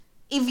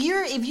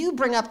if you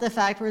bring up the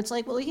fact where it's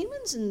like, well,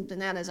 humans and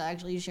bananas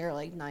actually share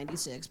like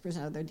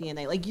 96% of their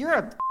DNA, like you're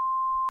a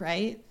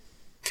right?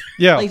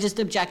 Yeah. Like just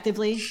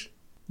objectively.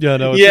 Yeah,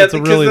 no, it's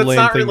a really lame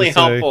not thing really to say.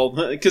 helpful.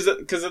 Because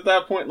at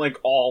that point, like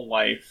all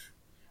life,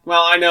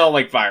 well, I know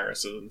like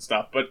viruses and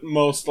stuff, but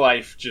most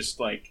life just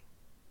like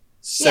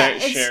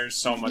shares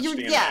so much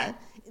DNA. Yeah,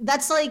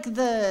 that's like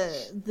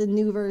the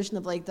new version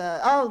of like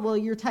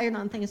you're tired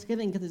on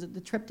Thanksgiving because of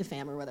the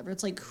tryptophan or whatever.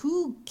 It's like,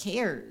 who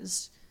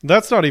cares?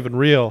 That's not even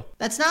real.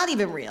 That's not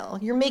even real.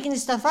 You're making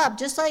stuff up.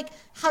 Just like,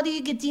 how do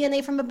you get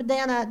DNA from a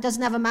banana?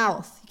 Doesn't have a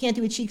mouth. You can't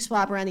do a cheek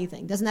swab or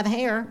anything. Doesn't have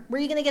hair. Where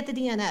are you going to get the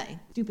DNA?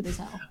 Stupid as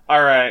hell.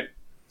 All right.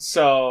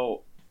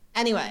 So...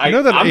 Anyway. I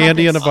know that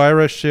Andy and a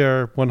virus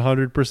share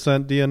 100%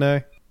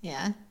 DNA.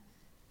 Yeah.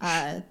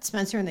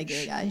 Spencer and the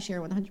gay guy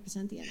share 100%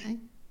 DNA.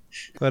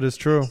 That is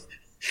true.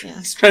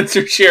 Yeah.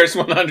 Spencer shares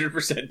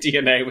 100%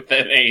 DNA with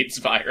an AIDS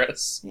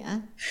virus.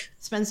 Yeah.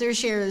 Spencer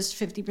shares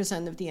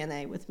 50% of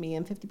DNA with me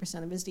and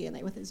 50% of his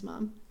DNA with his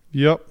mom.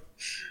 Yep.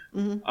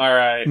 Mm-hmm. All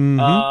right.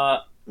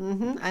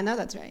 I know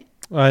that's right.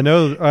 I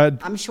know.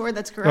 I'm sure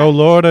that's correct. Oh,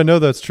 Lord, I know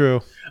that's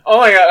true. Oh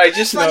my god, I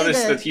just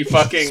noticed that he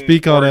fucking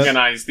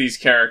organized these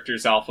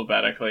characters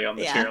alphabetically on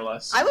the tier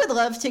list. I would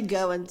love to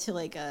go into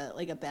like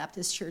a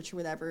Baptist church or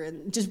whatever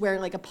and just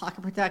wearing like a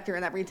pocket protector,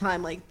 and every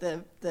time like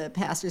the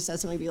pastor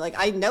says something, be like,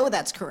 I know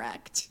that's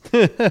correct.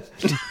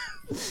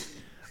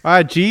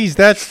 Geez,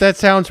 that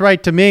sounds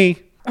right to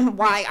me.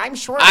 Why, I'm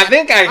sure. I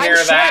think I hear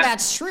I'm that. sure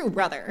that's true,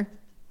 brother.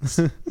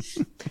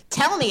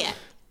 Tell me it.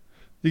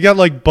 You got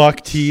like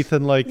buck teeth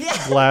and like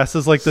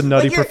glasses like the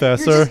Nutty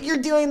Professor. You're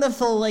doing the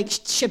full like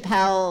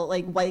Chappelle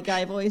like white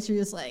guy voice. You're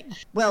just like,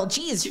 well,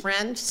 geez,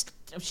 friend, just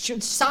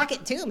sock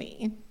it to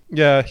me.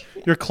 Yeah,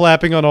 you're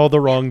clapping on all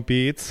the wrong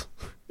beats.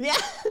 Yeah,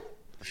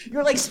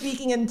 you're like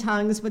speaking in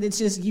tongues, but it's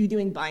just you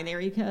doing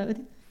binary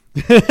code.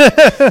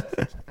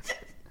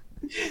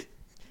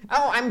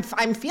 Oh,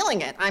 I'm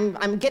feeling it.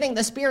 I'm getting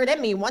the spirit in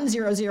me.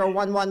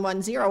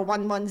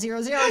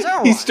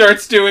 100111011001100. He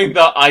starts doing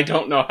the I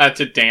don't know how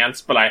to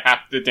dance, but I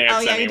have to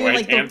dance anyway. You're doing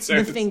like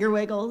the finger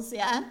wiggles.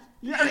 Yeah.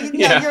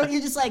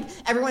 You're just like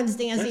everyone's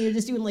dancing. You're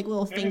just doing like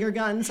little finger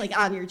guns like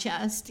on your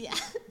chest. Yeah.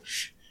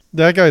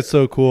 That guy's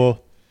so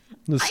cool.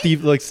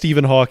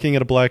 Stephen Hawking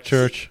at a black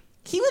church.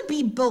 He would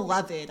be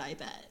beloved, I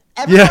bet.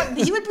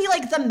 He would be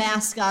like the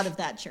mascot of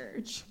that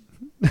church.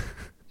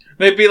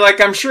 They'd be like,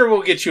 I'm sure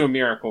we'll get you a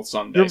miracle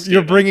someday.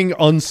 You're bringing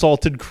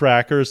unsalted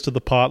crackers to the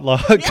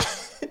potluck. Yeah.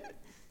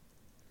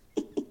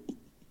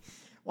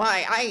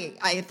 Why,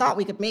 I thought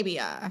we could maybe,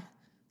 I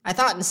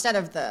thought instead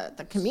of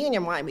the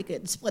communion wine, we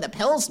could split a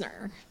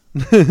Pilsner.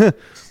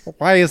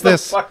 Why is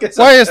this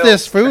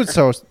food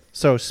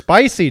so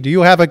spicy? Do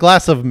you have a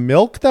glass of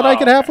milk that I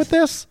could have with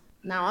this?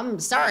 No, I'm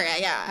sorry.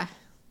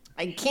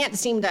 I can't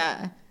seem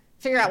to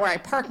figure out where I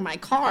park my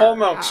car. Whole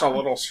milk's a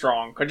little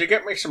strong. Could you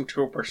get me some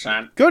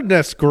 2%?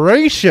 Goodness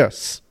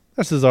gracious.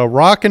 This is a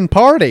rockin'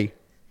 party.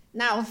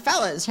 Now,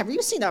 fellas, have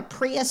you seen a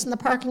Prius in the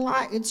parking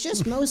lot? It's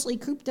just mostly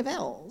Coupe de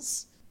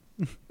Villes.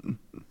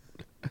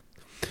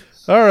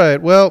 All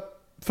right, well,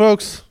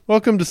 folks,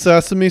 welcome to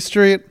Sesame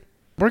Street.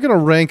 We're going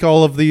to rank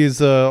all of these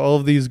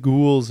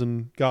ghouls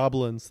and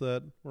goblins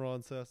that were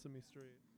on Sesame Street.